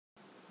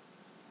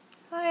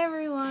Hi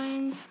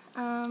everyone,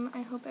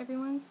 I hope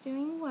everyone's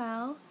doing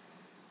well,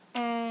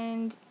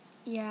 and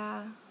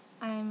yeah,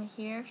 I'm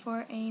here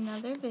for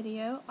another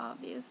video,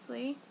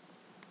 obviously.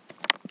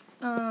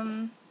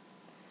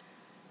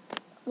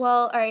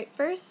 Alright,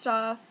 first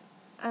off,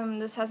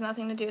 this has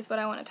nothing to do with what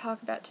I want to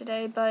talk about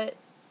today, but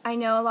I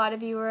know a lot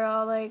of you were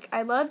all like,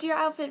 I loved your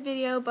outfit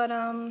video, but,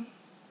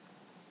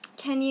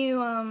 can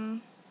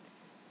you,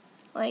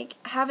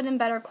 have it in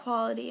better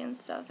quality and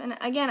stuff. And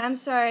again, I'm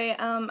sorry,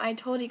 I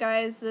told you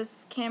guys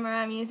this camera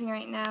I'm using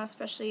right now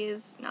especially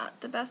is not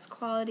the best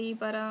quality,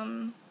 but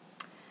I'm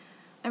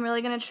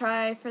really going to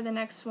try for the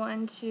next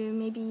one to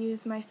maybe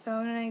use my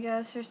phone, I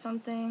guess, or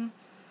something.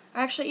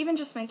 Or actually, even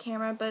just my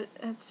camera, but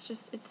it's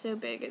so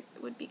big, it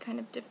would be kind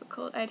of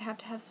difficult. I'd have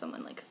to have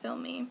someone,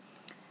 film me.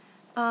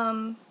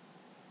 But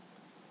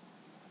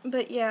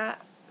yeah,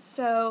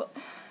 so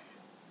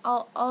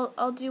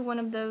I'll do one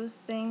of those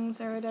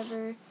things or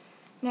whatever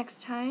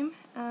next time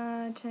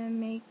to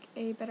make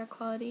a better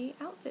quality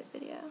outfit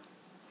video.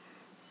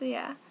 So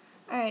yeah,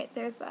 alright,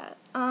 there's that.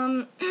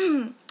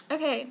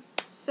 Okay,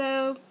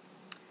 so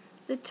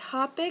the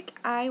topic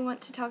I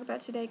want to talk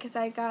about today, because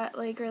I got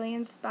really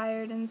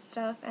inspired and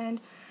stuff, and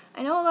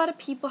I know a lot of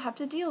people have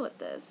to deal with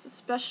this,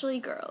 especially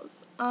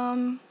girls.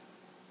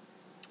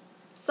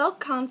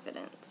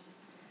 Self-confidence.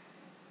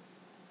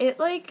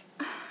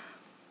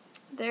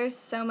 There's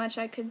so much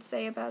I could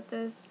say about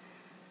this,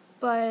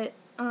 but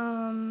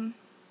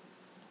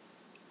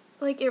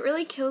it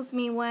really kills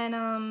me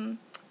when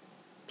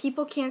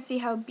people can't see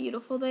how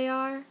beautiful they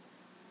are,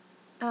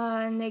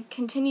 and they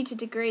continue to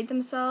degrade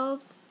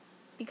themselves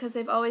because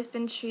they've always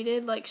been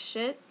treated like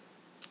shit,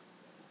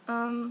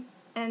 and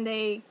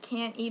they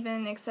can't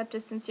even accept a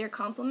sincere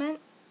compliment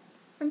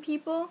from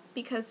people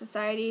because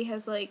society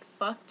has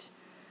fucked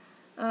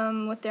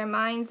with their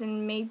minds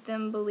and made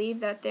them believe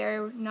that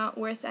they're not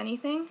worth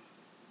anything,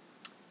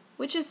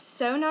 which is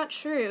so not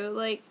true.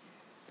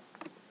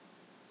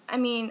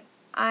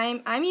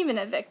 I'm even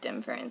a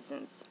victim, for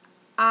instance.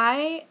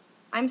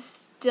 I'm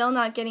still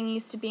not getting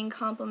used to being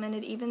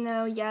complimented, even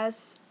though,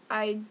 yes,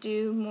 I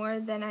do more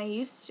than I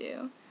used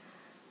to.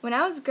 When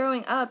I was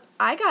growing up,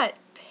 I got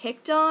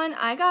picked on,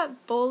 I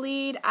got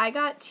bullied, I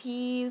got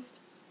teased,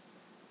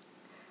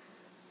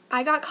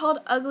 I got called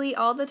ugly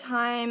all the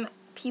time.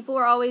 People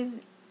were always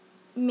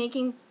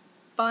making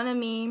fun of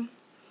me.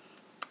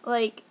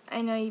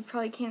 I know you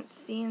probably can't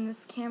see in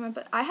this camera,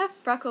 but I have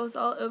freckles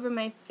all over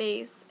my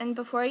face, and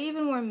before I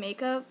even wore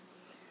makeup,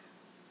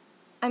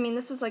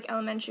 this was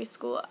elementary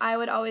school, I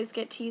would always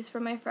get teased for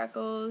my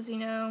freckles,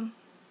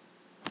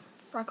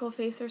 freckle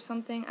face or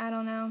something, I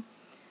don't know.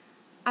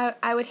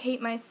 I would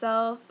hate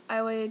myself.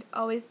 I would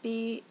always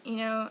be,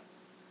 I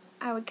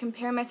would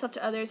compare myself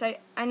to others.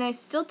 I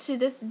still, to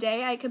this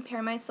day, I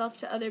compare myself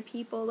to other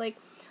people,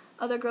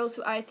 other girls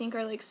who I think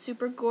are,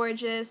 super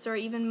gorgeous, or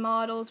even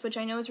models, which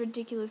I know is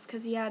ridiculous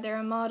because, yeah, they're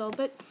a model,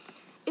 but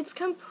it's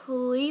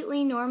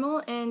completely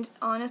normal, and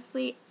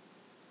honestly,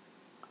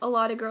 a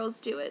lot of girls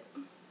do it.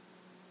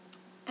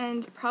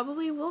 And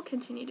probably will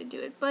continue to do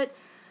it, but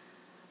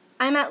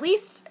I'm at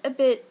least a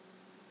bit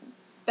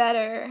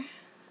better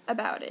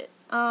about it.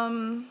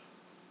 I'm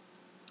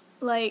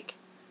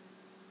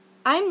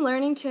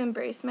learning to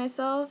embrace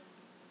myself,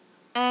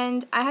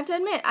 and I have to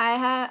admit,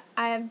 I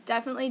have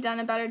definitely done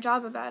a better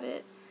job about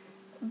it.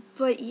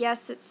 But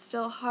yes, it's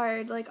still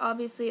hard.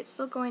 Obviously, it's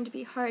still going to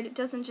be hard. It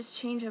doesn't just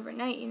change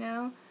overnight,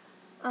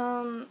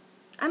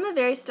 I'm a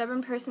very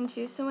stubborn person,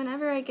 too, so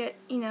whenever I get,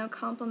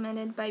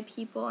 complimented by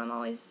people, I'm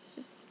always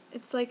just,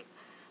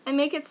 I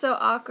make it so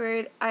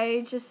awkward.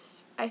 I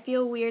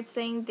feel weird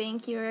saying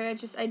thank you, or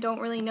I don't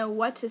really know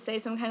what to say,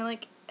 so I'm kind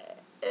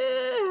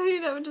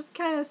of just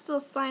kind of still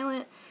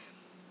silent.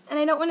 And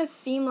I don't want to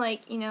seem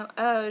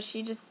oh,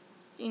 she just,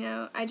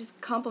 I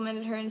just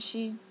complimented her and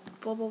she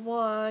blah, blah,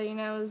 blah,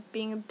 was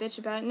being a bitch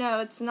about it. No,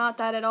 it's not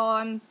that at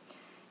all.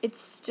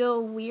 It's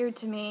still weird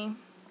to me.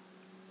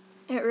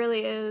 It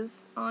really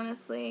is,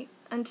 honestly.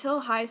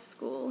 Until high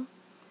school,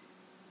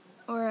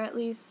 or at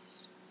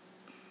least,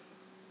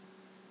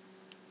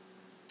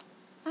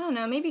 I don't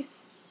know, maybe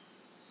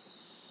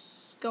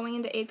going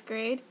into 8th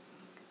grade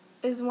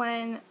is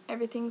when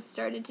everything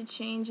started to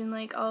change, and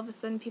all of a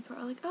sudden people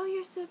are like, oh,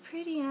 you're so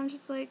pretty, and I'm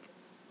just like,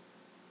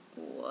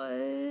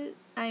 what?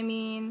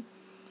 And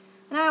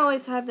I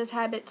always have this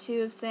habit,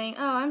 too, of saying,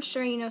 oh, I'm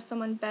sure you know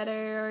someone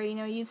better, or,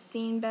 you've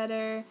seen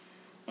better,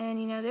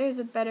 and, there's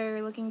a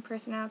better-looking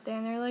person out there,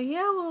 and they're like,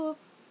 yeah, well,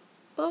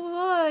 blah,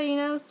 blah,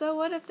 blah, so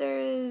what if there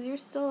is? You're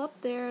still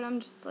up there, and I'm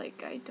just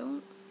like, I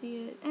don't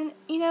see it. And,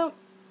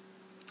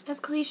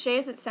 as cliche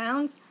as it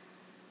sounds,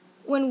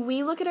 when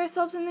we look at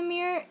ourselves in the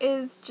mirror,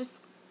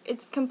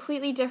 it's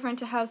completely different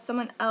to how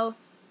someone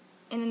else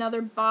in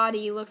another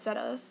body looks at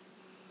us.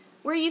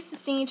 We're used to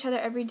seeing each other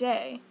every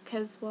day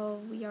because, well,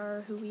 we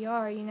are who we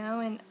are,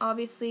 and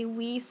obviously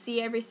we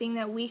see everything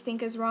that we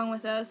think is wrong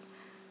with us,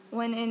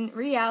 when in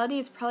reality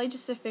it's probably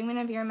just a figment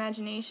of your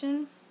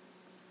imagination,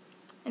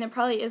 and it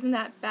probably isn't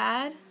that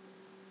bad,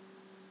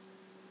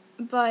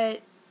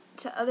 but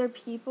to other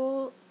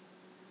people,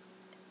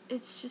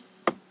 it's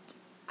just,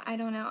 I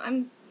don't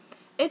know.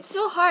 It's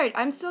still hard.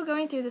 I'm still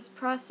going through this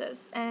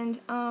process, and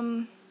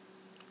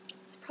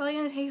it's probably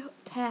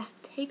gonna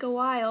take a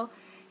while.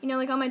 You know,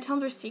 like on my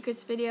Tumblr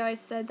Secrets video, I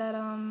said that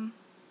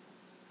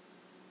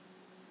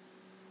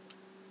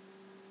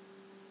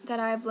that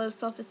I have low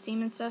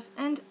self-esteem and stuff,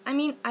 and I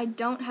mean, I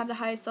don't have the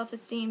highest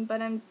self-esteem,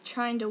 but I'm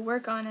trying to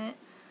work on it.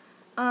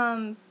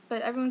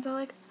 But everyone's all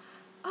like,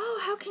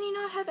 oh, how can you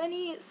not have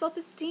any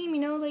self-esteem,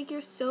 you know, like,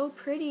 you're so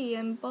pretty,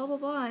 and blah, blah,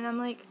 blah, and I'm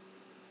like,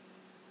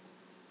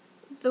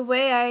 the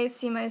way I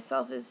see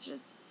myself is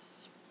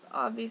just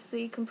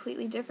obviously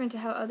completely different to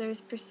how others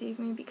perceive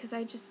me, because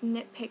I just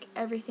nitpick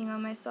everything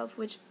on myself,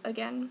 which,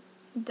 again,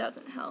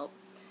 doesn't help.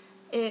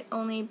 It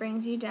only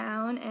brings you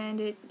down,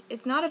 and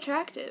it's not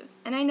attractive.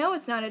 And I know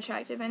it's not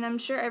attractive, and I'm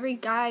sure every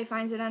guy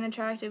finds it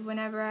unattractive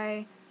whenever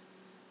I,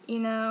 you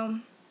know,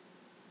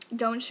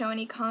 don't show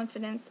any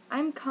confidence.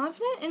 I'm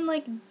confident in,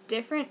 like,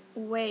 different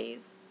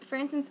ways. For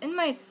instance, in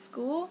my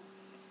school,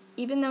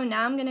 even though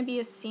now I'm going to be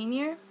a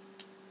senior,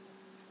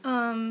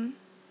 the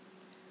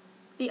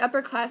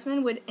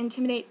upperclassmen would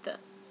intimidate the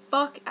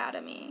fuck out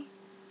of me.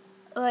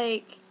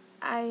 Like,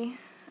 I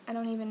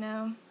don't even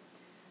know.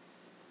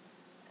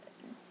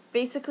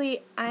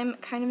 Basically, I'm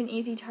kind of an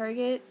easy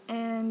target,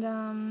 and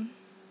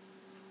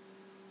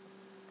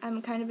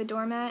I'm kind of a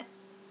doormat.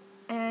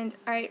 And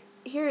alright,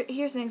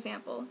 here's an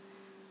example.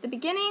 The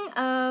beginning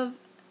of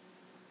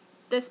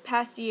this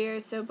past year,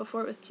 so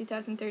before it was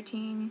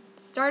 2013,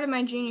 start of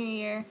my junior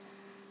year,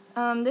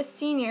 this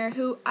senior,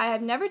 who I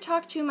have never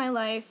talked to in my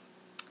life,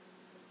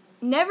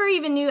 never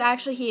even knew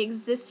actually he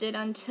existed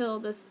until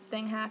this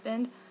thing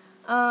happened,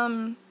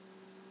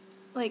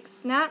 like,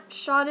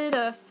 snapshotted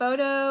a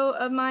photo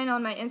of mine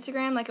on my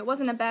Instagram. Like, it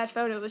wasn't a bad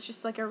photo, it was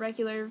just like a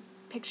regular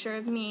picture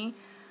of me.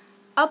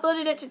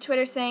 Uploaded it to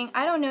Twitter saying,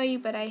 I don't know you,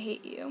 but I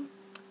hate you.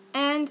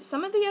 And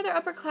some of the other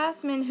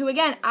upperclassmen, who,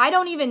 again, I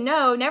don't even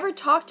know, never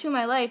talked to in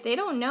my life, they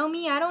don't know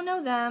me, I don't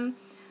know them.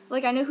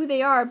 Like, I know who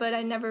they are, but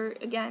I never,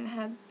 again,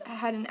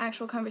 had an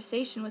actual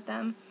conversation with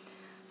them.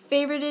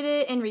 Favorited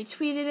it and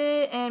retweeted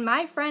it, and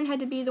my friend had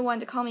to be the one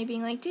to call me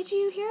being like, did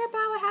you hear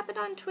about what happened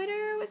on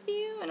Twitter with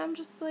you? And I'm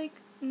just like,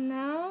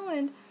 no.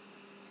 And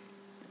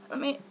I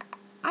mean,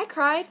 I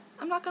cried.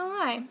 I'm not gonna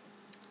lie.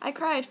 I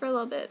cried for a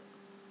little bit.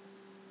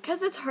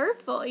 Because it's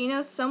hurtful, you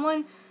know,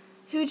 someone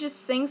who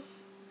just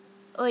thinks,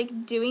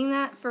 like, doing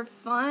that for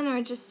fun,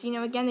 or just, you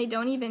know, again, they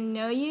don't even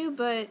know you,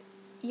 but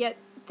yet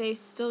they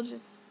still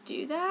just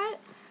do that.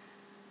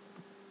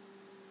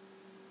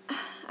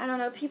 I don't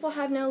know, people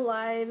have no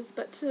lives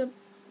but to,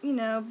 you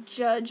know,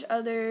 judge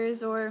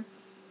others or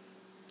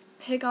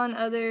pick on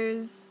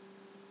others.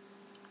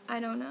 I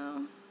don't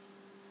know.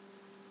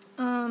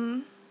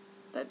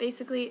 But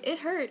basically, it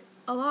hurt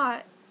a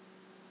lot.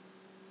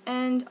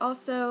 And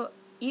also,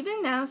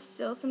 even now,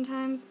 still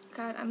sometimes,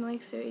 God, I'm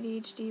like so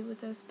ADHD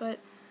with this, but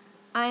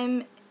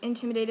I'm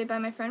intimidated by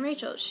my friend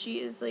Rachel. She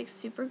is, like,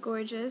 super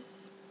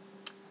gorgeous.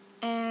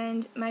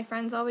 And my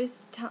friends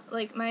always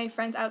my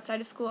friends outside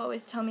of school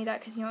always tell me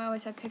that, because, you know, I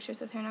always have pictures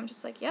with her, and I'm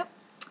just like, yep,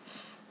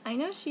 I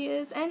know she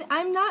is. And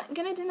I'm not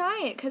gonna deny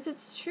it, because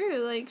it's true.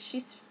 Like,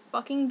 she's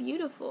fucking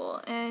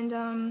beautiful.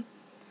 And,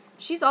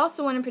 she's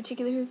also one in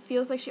particular who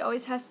feels like she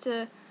always has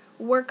to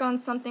work on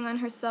something on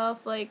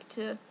herself, like,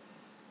 to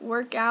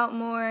work out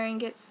more and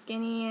get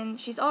skinny, and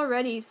she's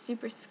already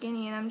super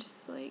skinny, and I'm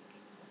just like,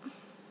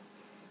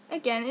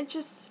 again, it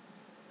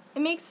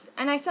makes,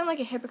 and I sound like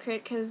a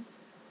hypocrite,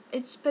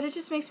 but it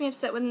just makes me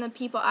upset when the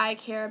people I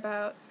care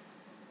about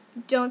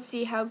don't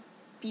see how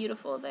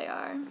beautiful they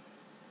are.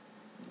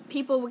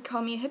 People would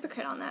call me a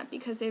hypocrite on that,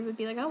 because they would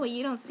be like, oh, well,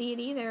 you don't see it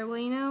either. Well,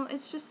 you know,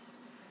 it's just,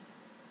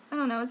 I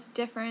don't know, it's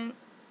different.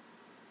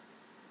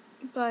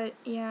 But,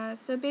 yeah,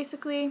 so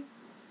basically,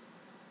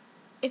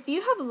 if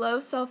you have low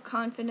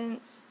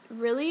self-confidence,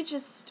 really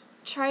just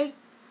try,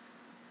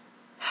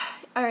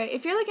 alright,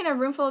 if you're, like, in a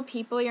room full of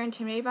people you're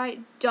intimidated by,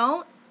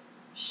 don't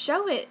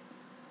show it.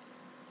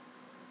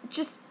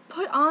 Just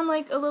put on,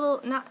 like, a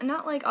little,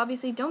 not like,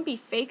 obviously, don't be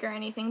fake or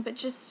anything, but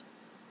just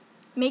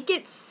make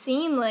it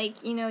seem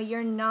like, you know,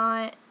 you're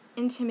not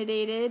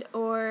intimidated,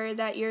 or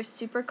that you're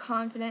super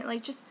confident.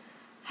 Like, just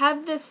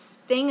have this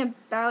thing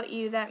about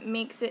you that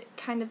makes it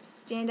kind of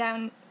stand out,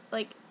 and,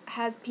 like,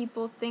 has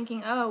people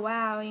thinking, oh,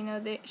 wow, you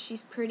know,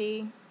 she's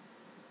pretty,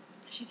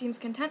 she seems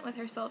content with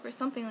herself, or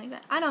something like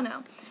that. I don't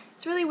know.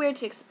 It's really weird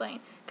to explain,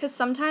 because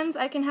sometimes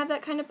I can have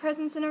that kind of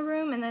presence in a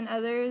room, and then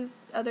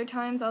other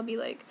times I'll be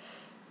like,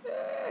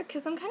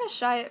 because I'm kind of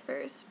shy at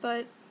first,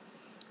 but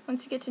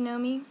once you get to know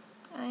me,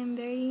 I'm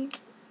very,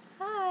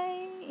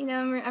 hi, you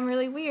know, I'm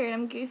really weird,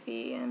 I'm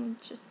goofy,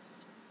 and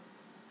just,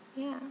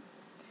 yeah.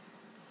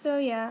 So,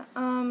 yeah,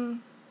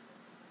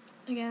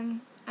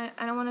 again,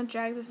 I don't want to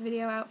drag this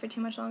video out for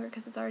too much longer,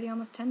 because it's already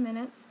almost 10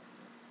 minutes.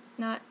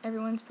 Not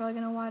everyone's probably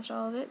going to watch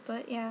all of it,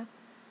 but yeah.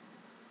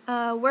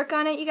 Work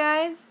on it, you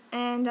guys,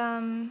 and,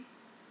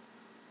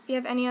 if you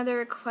have any other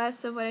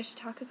requests of what I should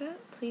talk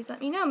about, please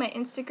let me know. My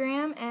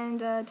Instagram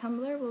and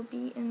Tumblr will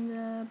be in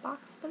the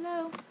box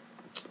below.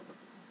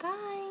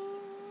 Bye!